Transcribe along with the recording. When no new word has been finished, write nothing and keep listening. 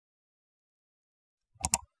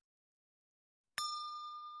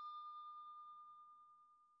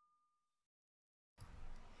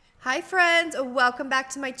Hi friends, welcome back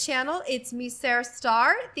to my channel. It's me,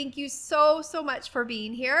 MESARASTARR. Thank you so much for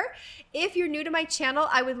being here. If you're new to my channel,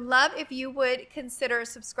 I would love if you would consider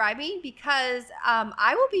subscribing because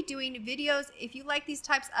I will be doing videos. If you like these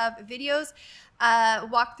types of videos,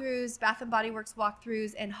 walkthroughs, Bath & Body Works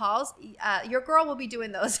walkthroughs and hauls, your girl will be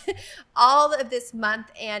doing those all of this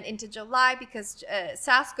month and into July because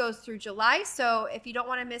SAS goes through July. So if you don't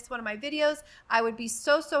want to miss one of my videos, I would be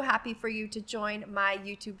so happy for you to join my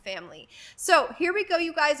YouTube family. So here we go,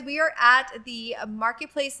 you guys. We are at the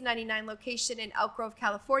Marketplace 99 location in Elk Grove,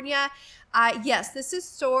 California. Yes, this is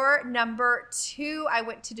store number 2 I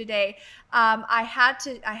went to today. I had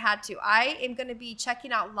to. I am going to be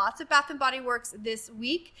checking out lots of Bath & Body Works this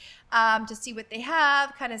week to see what they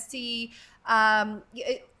have, kind of see,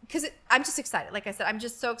 because I'm just excited. Like I said, I'm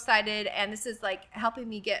just so excited, and this is like helping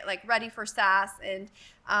me get like ready for SAS, and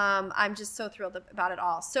I'm just so thrilled about it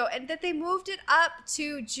all. So, and that they moved it up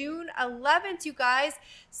to June 11th, you guys.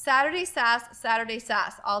 Saturday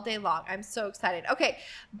SAS, all day long. I'm so excited. Okay,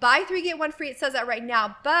 buy 3 get 1 free. It says that right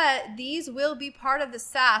now, but these will be part of the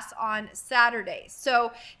SAS on Saturday.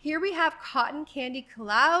 So here we have cotton candy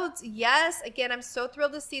clouds. Yes, again, I'm so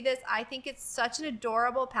thrilled to see this. I think it's such an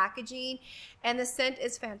adorable packaging, and the scent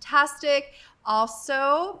is fantastic.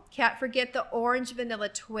 Also, can't forget the orange vanilla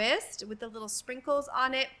twist with the little sprinkles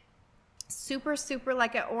on it. Super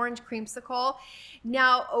like an orange creamsicle.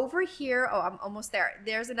 Now over here, oh, I'm almost there.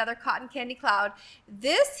 There's another cotton candy cloud.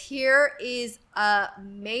 This here is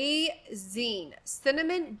amazing.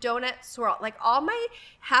 Cinnamon donut swirl. Like all my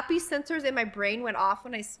happy sensors in my brain went off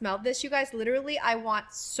when I smelled this, you guys. Literally, I want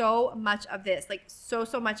so much of this. Like so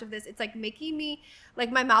much of this. It's like making me, like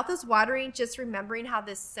my mouth is watering just remembering how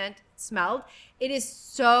this scent smelled. It is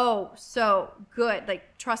so good.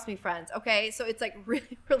 Like, trust me, friends. Okay, so it's like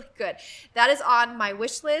really good. That is on my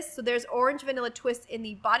wish list. So there's orange vanilla twist in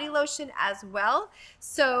the body lotion as well.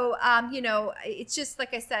 So you know, it's just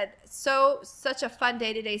like I said, such a fun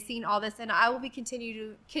day today seeing all this, and I will be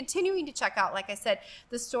continuing to check out, like I said,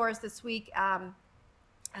 the stores this week.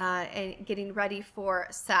 And getting ready for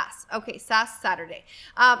SAS. Okay, SAS Saturday.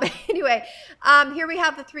 Anyway, here we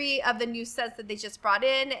have the 3 of the new scents that they just brought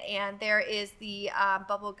in, and there is the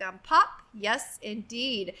bubblegum pop. Yes,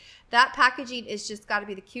 indeed. That packaging is just got to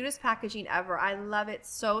be the cutest packaging ever. I love it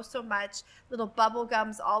so much. Little bubble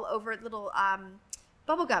gums all over, little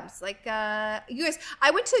bubble gums. Like, you guys, I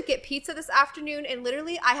went to get pizza this afternoon, and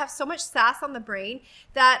literally I have so much SAS on the brain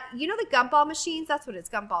that, you know, the gumball machines, that's what it is,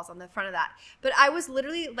 gumballs on the front of that. But I was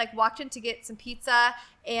literally like walked in to get some pizza,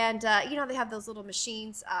 and you know, they have those little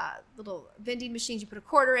machines, little vending machines. You put a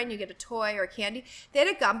quarter in, you get a toy or a candy. They had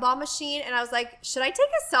a gumball machine, and I was like, should I take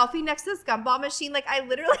a selfie next to this gumball machine? Like, I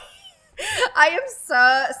literally I am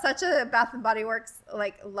such a Bath & Body Works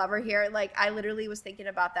like lover here. Like, I literally was thinking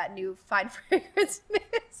about that new fine fragrance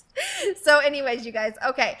mist. So anyways, you guys,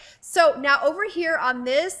 okay, so now over here on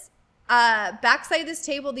this backside of this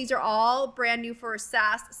table, these are all brand new for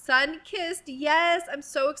SAS. Sun Kissed. Yes, I'm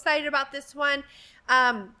so excited about this one.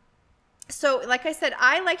 So like I said,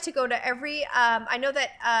 I like to go to every, I know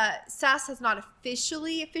that SAS has not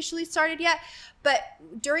officially started yet, but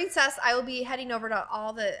during SAS, I will be heading over to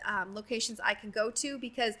all the locations I can go to,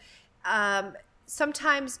 because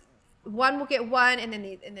sometimes one will get one, and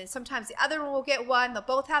then sometimes the other one will get one. They'll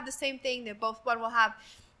both have the same thing. One will have,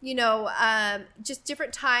 you know, just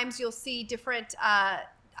different times. You'll see different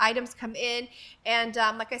items come in, and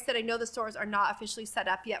like I said, I know the stores are not officially set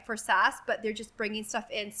up yet for SAS, but they're just bringing stuff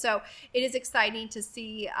in. So it is exciting to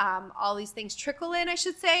see all these things trickle in, I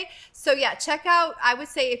should say. So yeah, check out, I would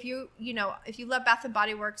say, if you love Bath &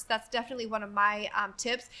 Body Works, that's definitely one of my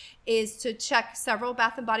tips, is to check several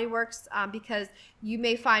Bath & Body Works, because you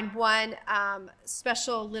may find one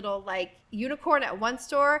special little like unicorn at one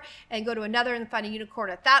store and go to another and find a unicorn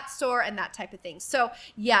at that store, and that type of thing. So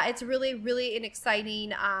yeah, it's really an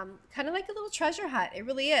exciting kind of like a little treasure hunt. It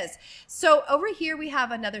really is. So over here we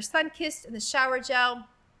have another Sun Kissed in the shower gel.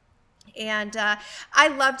 And I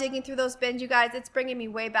love digging through those bins, you guys. It's bringing me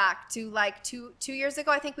way back to like two years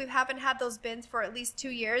ago. I think we haven't had those bins for at least 2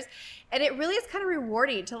 years, and it really is kind of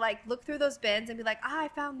rewarding to like look through those bins and be like, I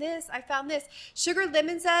found this. Sugar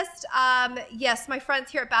lemon zest. Yes, my friends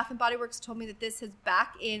here at Bath & Body Works told me that this is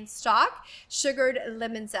back in stock. Sugared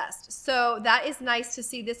lemon zest. So that is nice to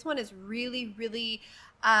see. This one is really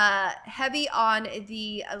heavy on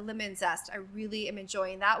the lemon zest. I really am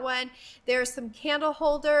enjoying that one. There's some candle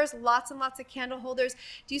holders, lots and lots of candle holders.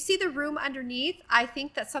 Do you see the room underneath? I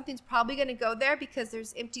think that something's probably going to go there because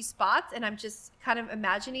there's empty spots, and I'm just kind of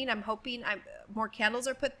imagining, I'm hoping, more candles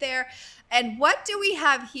are put there. And what do we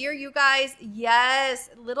have here, you guys? Yes,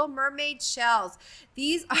 Little Mermaid shells.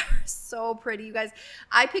 These are so pretty, you guys.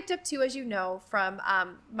 I picked up 2, as you know, from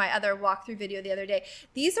my other walkthrough video the other day.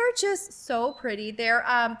 These are just so pretty. They're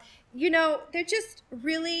you know, they're just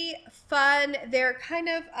really fun. They're kind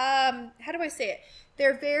of how do I say it?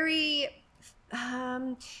 They're very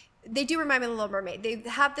they do remind me of the Little Mermaid. They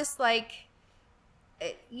have this like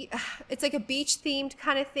it's like a beach themed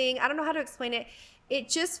kind of thing. I don't know how to explain it. It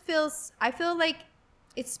just feels, I feel like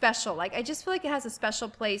it's special. Like, I just feel like it has a special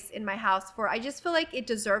place in my house I just feel like it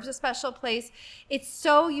deserves a special place. It's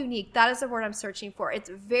so unique. That is the word I'm searching for. It's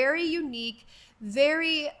very unique,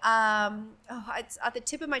 very, it's at the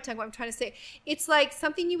tip of my tongue what I'm trying to say. It's like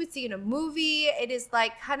something you would see in a movie. It is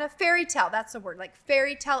like kind of fairy tale. That's the word, like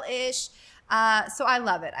fairy tale-ish. So I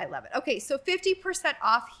love it. I love it. Okay, so 50%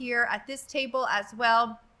 off here at this table as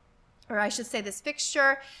well, or I should say this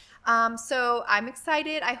fixture. So I'm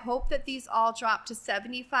excited. I hope that these all drop to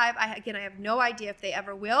 75. Again, I have no idea if they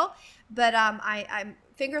ever will, but I'm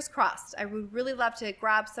fingers crossed. I would really love to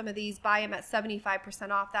grab some of these, buy them at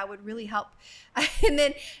 75% off. That would really help. And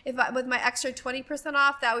then with my extra 20%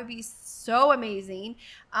 off, that would be so amazing.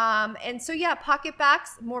 And so yeah, pocket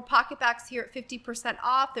backs, more pocket backs here at 50%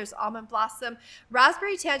 off. There's almond blossom,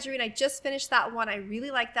 raspberry tangerine. I just finished that one. I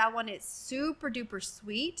really like that one. It's super duper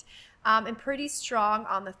sweet. And pretty strong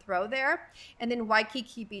on the throw there. And then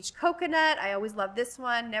Waikiki Beach Coconut. I always love this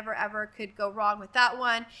one. Never ever could go wrong with that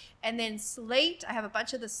one. And then Slate. I have a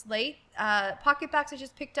bunch of the Slate pocket backs I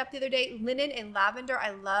just picked up the other day. Linen and Lavender. I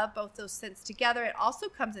love both those scents together. It also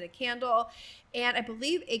comes in a candle and I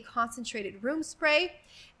believe a concentrated room spray.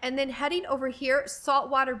 And then heading over here,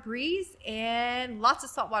 Saltwater Breeze, and lots of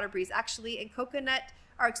Saltwater Breeze actually, and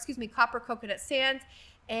Copper Coconut Sands.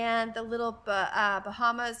 And the little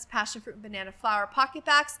Bahamas Passion Fruit and Banana Flower pocket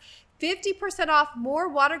backs. 50% off. More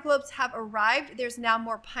water globes have arrived. There's now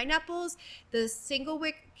more pineapples. The single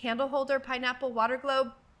wick candle holder pineapple water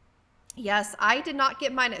globe. Yes, I did not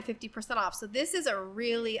get mine at 50% off. So this is a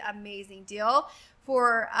really amazing deal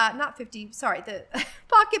for the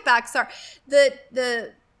pocket backs are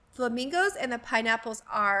the flamingos and the pineapples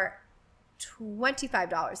are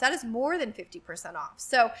 $25. That is more than 50% off.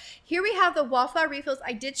 So here we have the wallflower refills.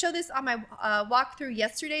 I did show this on my walkthrough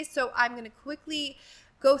yesterday, so I'm going to quickly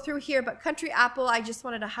go through here. But Country Apple, I just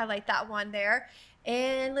wanted to highlight that one there.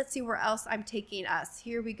 And let's see where else I'm taking us.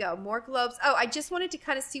 Here we go. More globes. Oh, I just wanted to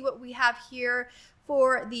kind of see what we have here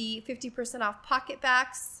for the 50% off pocket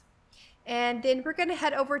backs. And then we're going to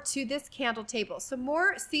head over to this candle table. So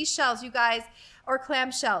more seashells, you guys, or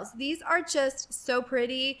clam shells. These are just so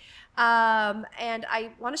pretty. And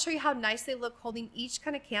I want to show you how nice they look holding each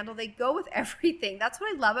kind of candle. They go with everything. That's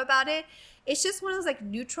what I love about it. It's just one of those like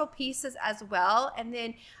neutral pieces as well. And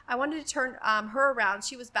then I wanted to turn her around.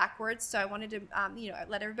 She was backwards, so I wanted to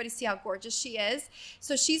let everybody see how gorgeous she is.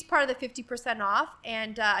 So she's part of the 50% off.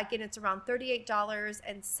 And again, it's around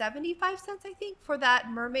 $38.75, I think, for that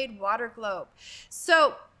mermaid water globe.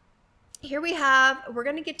 So here we're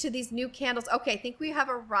going to get to these new candles. Okay, I think we have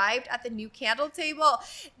arrived at the new candle table.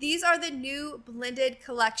 These are the new blended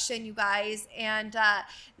collection, you guys. And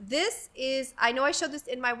this is, I know I showed this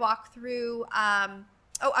in my walkthrough.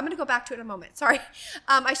 Oh, I'm going to go back to it in a moment. Sorry.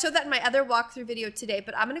 I showed that in my other walkthrough video today,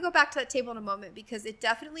 but I'm going to go back to that table in a moment because it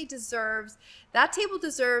definitely deserves, that table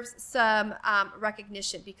deserves some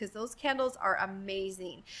recognition because those candles are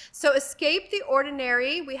amazing. So Escape the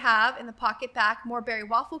Ordinary we have in the pocket back, more berry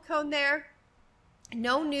waffle cone there.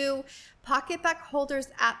 No new pocket back holders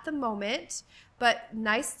at the moment, but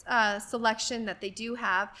nice selection that they do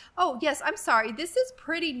have. Oh, yes, I'm sorry. This is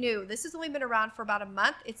pretty new. This has only been around for about a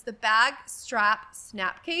month. It's the bag strap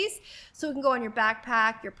snap case. So it can go on your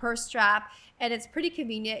backpack, your purse strap, and it's pretty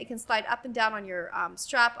convenient. It can slide up and down on your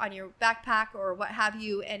strap, on your backpack or what have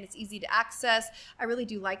you, and it's easy to access. I really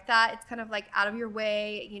do like that. It's kind of like out of your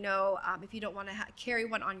way, if you don't want to carry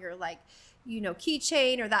one on your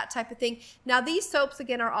keychain or that type of thing. Now these soaps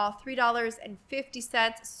again are all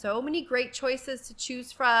 $3.50. So many great choices to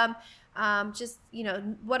choose from.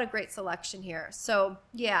 What a great selection here. So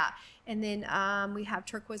yeah, and then we have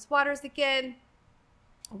turquoise waters again,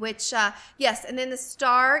 which yes, and then the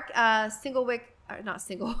Star single wick, or not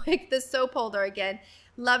single wick, the soap holder again.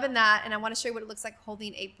 Loving that, and I want to show you what it looks like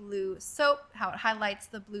holding a blue soap, how it highlights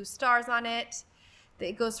the blue stars on it.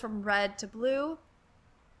 It goes from red to blue.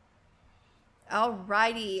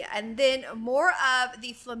 Alrighty, and then more of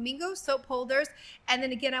the flamingo soap holders. And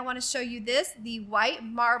then again, I want to show you this, the white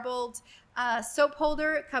marbled soap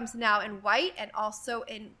holder comes now in white and also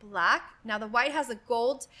in black. Now the white has a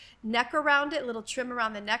gold neck around it, little trim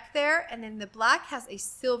around the neck there, and then the black has a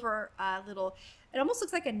silver little, it almost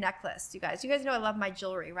looks like a necklace, you guys. You guys know I love my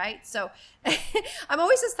jewelry, right? So I'm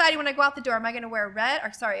always deciding when I go out the door, am I going to wear red,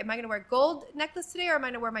 or sorry, am I going to wear gold necklace today, or am I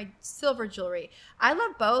going to wear my silver jewelry? I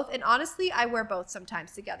love both, and honestly, I wear both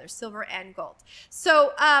sometimes together, silver and gold.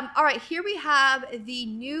 So, all right, here we have the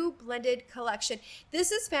new blended collection.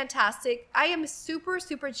 This is fantastic. I am super,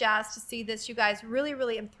 super jazzed to see this, you guys. Really,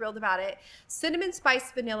 really am thrilled about it. Cinnamon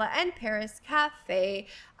Spice Vanilla and Paris Cafe.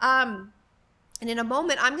 And in a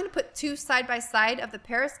moment, I'm going to put two side by side of the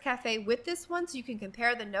Paris Cafe with this one so you can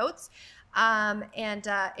compare the notes.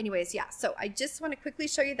 Anyways, yeah, so I just want to quickly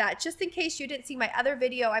show you that just in case you didn't see my other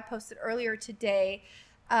video I posted earlier today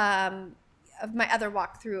of my other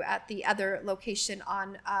walkthrough at the other location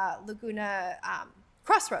on Laguna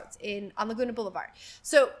Crossroads on Laguna Boulevard.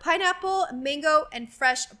 So pineapple, mango, and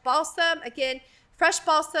fresh balsam. Again, fresh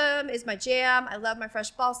balsam is my jam. I love my fresh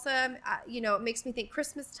balsam. You know, it makes me think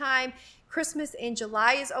Christmas time. Christmas in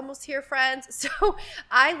July is almost here, friends. So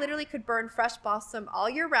I literally could burn fresh balsam all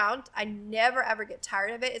year round. I never ever get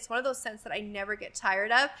tired of it. It's one of those scents that I never get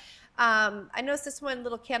tired of. I noticed this one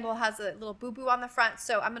little candle has a little boo-boo on the front,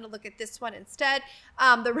 so I'm going to look at this one instead.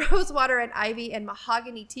 The rose water and ivy and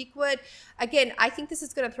mahogany teakwood. Again, I think this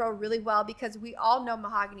is going to throw really well because we all know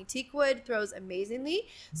mahogany teakwood throws amazingly.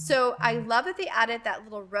 So I love that they added that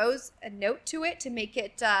little rose note to it to make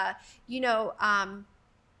it, you know,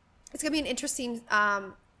 it's going to be an interesting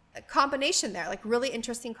combination there, like really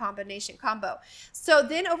interesting combo. So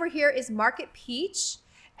then over here is Market Peach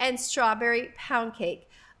and Strawberry Pound Cake.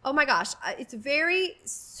 Oh my gosh, it's very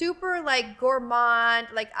super like gourmand.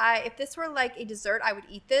 Like if this were like a dessert, I would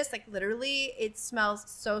eat this. Like literally, it smells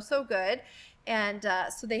so, so good. And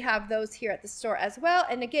so they have those here at the store as well.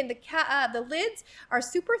 And again, the lids are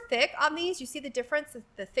super thick on these. You see the difference,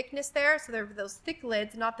 the thickness there. So they're those thick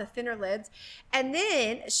lids, not the thinner lids. And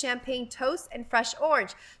then champagne toast and fresh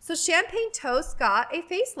orange. So champagne toast got a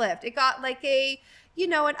facelift. It got like a, you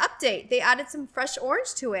know, an update. They added some fresh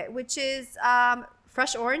orange to it, which is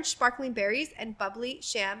fresh orange, sparkling berries, and bubbly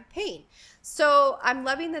champagne. So I'm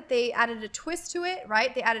loving that they added a twist to it,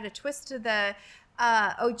 right? They added a twist to the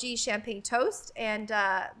OG champagne toast and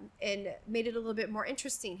made it a little bit more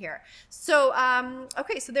interesting here. So,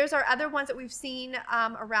 okay, so there's our other ones that we've seen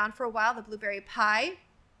around for a while, the blueberry pie.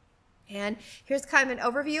 And here's kind of an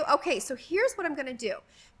overview. Okay, so here's what I'm going to do.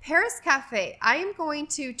 Paris Cafe, I am going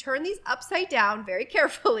to turn these upside down very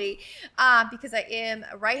carefully because I am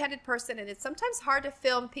a right-handed person and it's sometimes hard to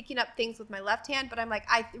film picking up things with my left hand, but I'm like,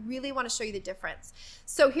 I really want to show you the difference.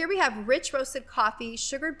 So here we have rich roasted coffee,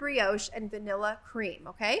 sugared brioche, and vanilla cream,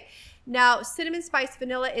 okay? Now, cinnamon spice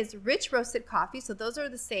vanilla is rich roasted coffee, so those are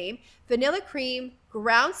the same. Vanilla cream,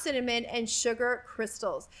 ground cinnamon, and sugar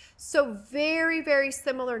crystals. So very, very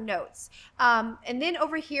similar notes. And then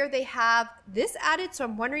over here they have this added, so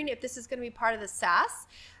I'm wondering if this is going to be part of the sass.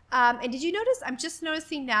 And did you notice, I'm just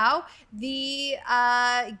noticing now, the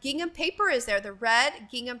gingham paper is there, the red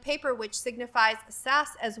gingham paper, which signifies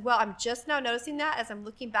sass as well. I'm just now noticing that as I'm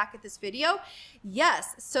looking back at this video.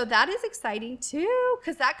 Yes, so that is exciting too,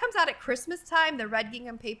 because that comes out at Christmas time, the red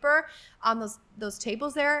gingham paper on those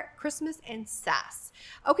tables there, Christmas and sass.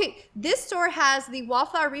 Okay, this store has the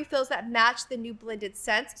wallflower refills that match the new blended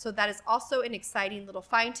scents, so that is also an exciting little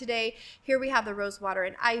find today. Here we have the rose water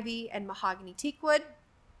and ivy and mahogany teakwood.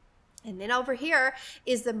 And then over here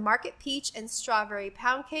is the Market Peach and Strawberry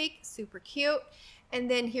Pound Cake, super cute. And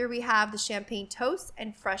then here we have the Champagne Toast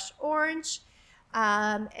and Fresh Orange.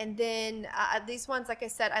 And then these ones, like I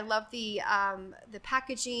said, I love the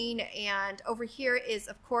packaging. And over here is,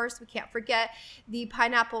 of course, we can't forget the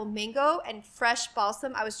Pineapple Mango and Fresh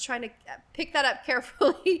Balsam. I was trying to pick that up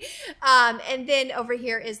carefully. And then over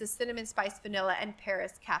here is the Cinnamon Spice Vanilla and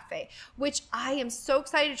Paris Cafe, which I am so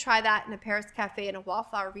excited to try that in a Paris Cafe in a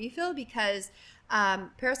wallflower refill because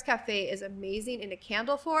Paris Cafe is amazing in a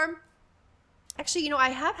candle form. Actually, you know, I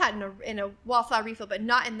have had in a wallflower refill, but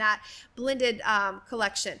not in that blended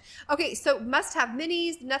collection. Okay, so must-have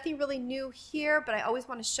minis. Nothing really new here, but I always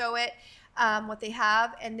want to show it, what they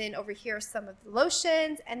have. And then over here are some of the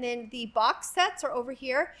lotions. And then the box sets are over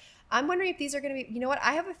here. I'm wondering if these are going to be, you know what?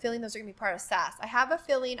 I have a feeling those are going to be part of sass. I have a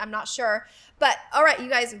feeling, I'm not sure. But all right, you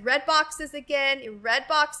guys, red boxes again, red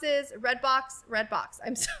boxes, red box, red box.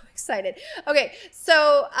 I'm so excited. Okay,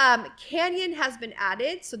 so Canyon has been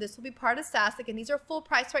added. So this will be part of sass. Again, these are full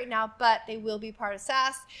price right now, but they will be part of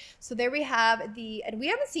sass. So there we have and we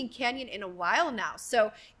haven't seen Canyon in a while now.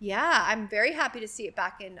 So yeah, I'm very happy to see it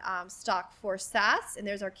back in stock for sass. And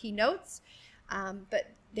there's our keynotes.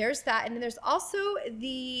 But there's that. And then there's also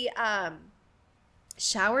the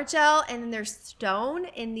shower gel, and then there's Stone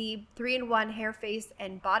in the 3-in-1 hair, face,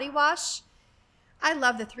 and body wash. I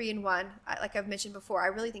love the 3-in-1. Like I've mentioned before, I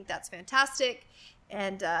really think that's fantastic.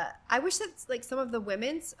 And I wish that like some of the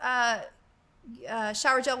women's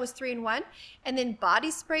shower gel was 3-in-1, and then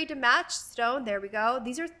body spray to match Stone. There we go.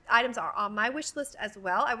 These items are on my wish list as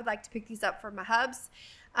well. I would like to pick these up for my hubs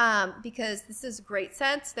because this is great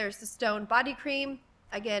scents. There's the Stone body cream.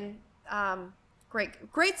 Again,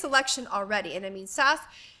 great selection already. And I mean, SAS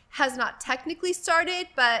has not technically started,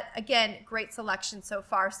 but again, great selection so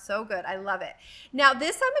far. So good. I love it. Now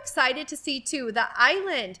this I'm excited to see too, the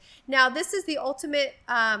Island. Now this is the Ultimate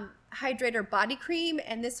Hydrator Body Cream,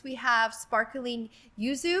 and this we have sparkling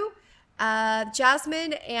yuzu,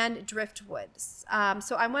 jasmine, and driftwood.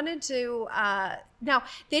 So I wanted to, now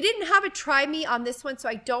they didn't have a try me on this one, so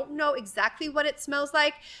I don't know exactly what it smells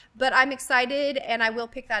like, but I'm excited and I will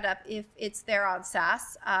pick that up if it's there on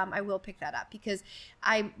SAS. I will pick that up because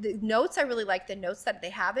the notes, I really like the notes that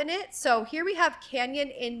they have in it. So here we have Canyon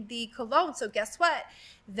in the cologne. So guess what?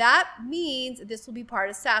 That means this will be part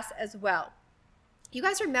of SAS as well. You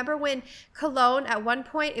guys remember when cologne at one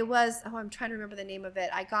point, it was, oh, I'm trying to remember the name of it.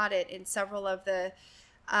 I got it in several of the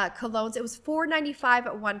colognes. It was $4.95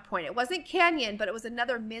 at one point. It wasn't Canyon, but it was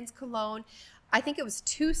another men's cologne. I think it was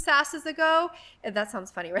 2 SASs ago. That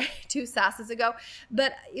sounds funny, right? 2 SASs ago.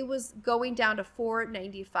 But it was going down to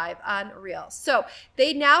 $4.95. Unreal. So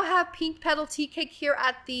they now have Pink Petal Tea Cake here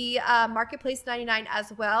at the Marketplace 99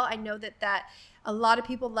 as well. I know that a lot of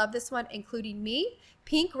people love this one, including me.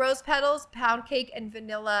 Pink rose petals, pound cake, and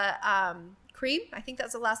vanilla cream. I think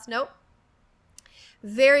that's the last note.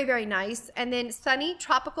 Very, very nice. And then Sunny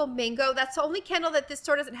Tropical Mango. That's the only candle that this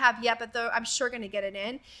store doesn't have yet, but I'm sure going to get it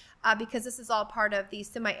in because this is all part of the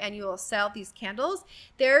semi-annual sale, these candles.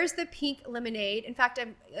 There's the Pink Lemonade. In fact,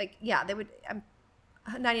 I'm like, yeah, I'm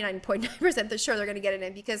 99.9% sure they're going to get it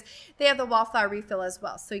in because they have the wallflower refill as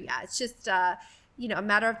well. So yeah, it's just you know, a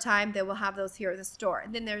matter of time they will have those here at the store.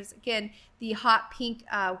 And then there's again the hot pink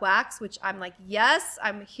wax, which I'm like, yes,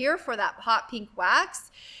 I'm here for that hot pink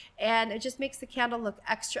wax. And it just makes the candle look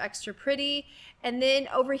extra, extra pretty. And then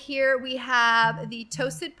over here we have the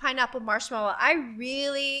Toasted Pineapple Marshmallow. I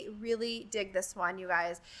really, really dig this one, you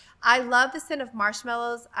guys. I love the scent of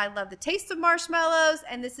marshmallows. I love the taste of marshmallows.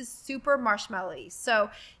 And this is super marshmallowy.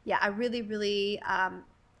 So yeah, I really, really,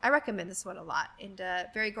 I recommend this one a lot. And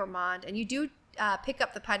very gourmand. And you do pick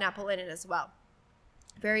up the pineapple in it as well.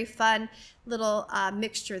 Very fun little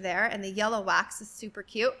mixture there, and the yellow wax is super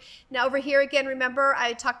cute. Now over here again, remember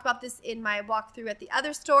I talked about this in my walkthrough at the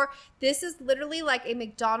other store. This is literally like a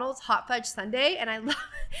McDonald's hot fudge sundae, and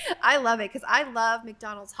I love it because I love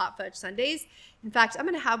McDonald's hot fudge sundaes. In fact, I'm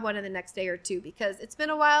gonna have one in the next day or two because it's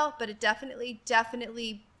been a while, but it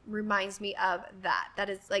definitely reminds me of that. That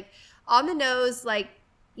is like on the nose, like,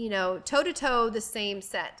 you know, toe-to-toe the same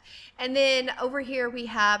scent. And then over here we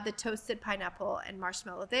have the Toasted Pineapple and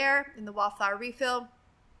Marshmallow there in the wallflower refill.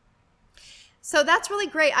 So that's really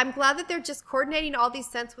great. I'm glad that they're just coordinating all these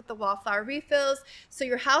scents with the wallflower refills, so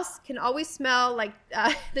your house can always smell like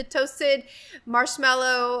the toasted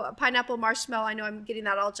marshmallow, pineapple marshmallow. I know I'm getting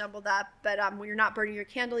that all jumbled up, but when you're not burning your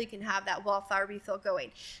candle, you can have that wallflower refill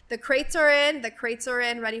going. The crates are in. The crates are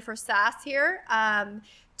in, ready for SAS here.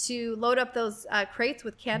 To load up those crates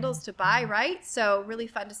with candles to buy, right? So really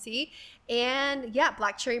fun to see. And yeah,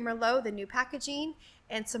 Black Cherry Merlot, the new packaging,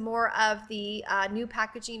 and some more of the new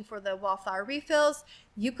packaging for the wallflower refills.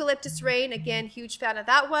 Eucalyptus Rain, again, huge fan of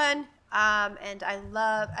that one. And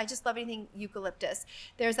I just love anything eucalyptus.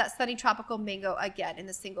 There's that Sunny Tropical Mango again in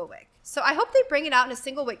the single wick. So I hope they bring it out in a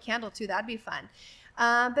single wick candle too. That'd be fun.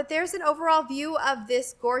 But there's an overall view of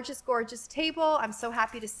this gorgeous, gorgeous table. I'm so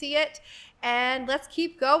happy to see it. And let's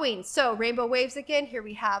keep going. So Rainbow Waves again, here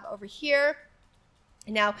we have over here.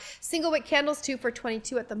 Now, single wick candles too for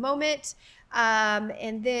 $22 at the moment.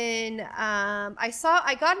 And then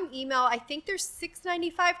I got an email. I think there's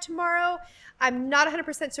 $6.95 tomorrow. I'm not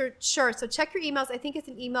 100% sure. So check your emails. I think it's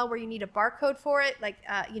an email where you need a barcode for it, like,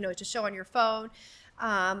 you know, to show on your phone.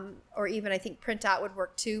 Or even I think print out would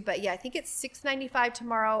work too. But yeah, I think it's $6.95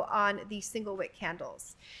 tomorrow on the single wick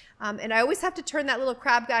candles. And I always have to turn that little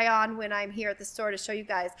crab guy on when I'm here at the store to show you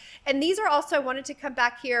guys. And these are also, I wanted to come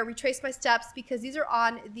back here, retrace my steps, because these are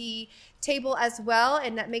on the table as well.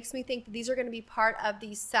 And that makes me think that these are going to be part of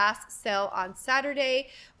the SAS sale on Saturday,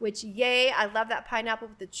 which yay, I love that pineapple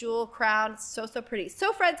with the jewel crown. So, so pretty.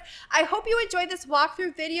 So friends, I hope you enjoyed this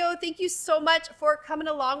walkthrough video. Thank you so much for coming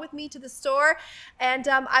along with me to the store. And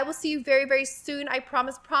I will see you very, very soon. I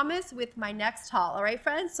promise, with my next haul. All right,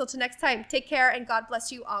 friends? So till next time, take care and God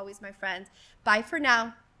bless you always, my friends. Bye for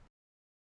now.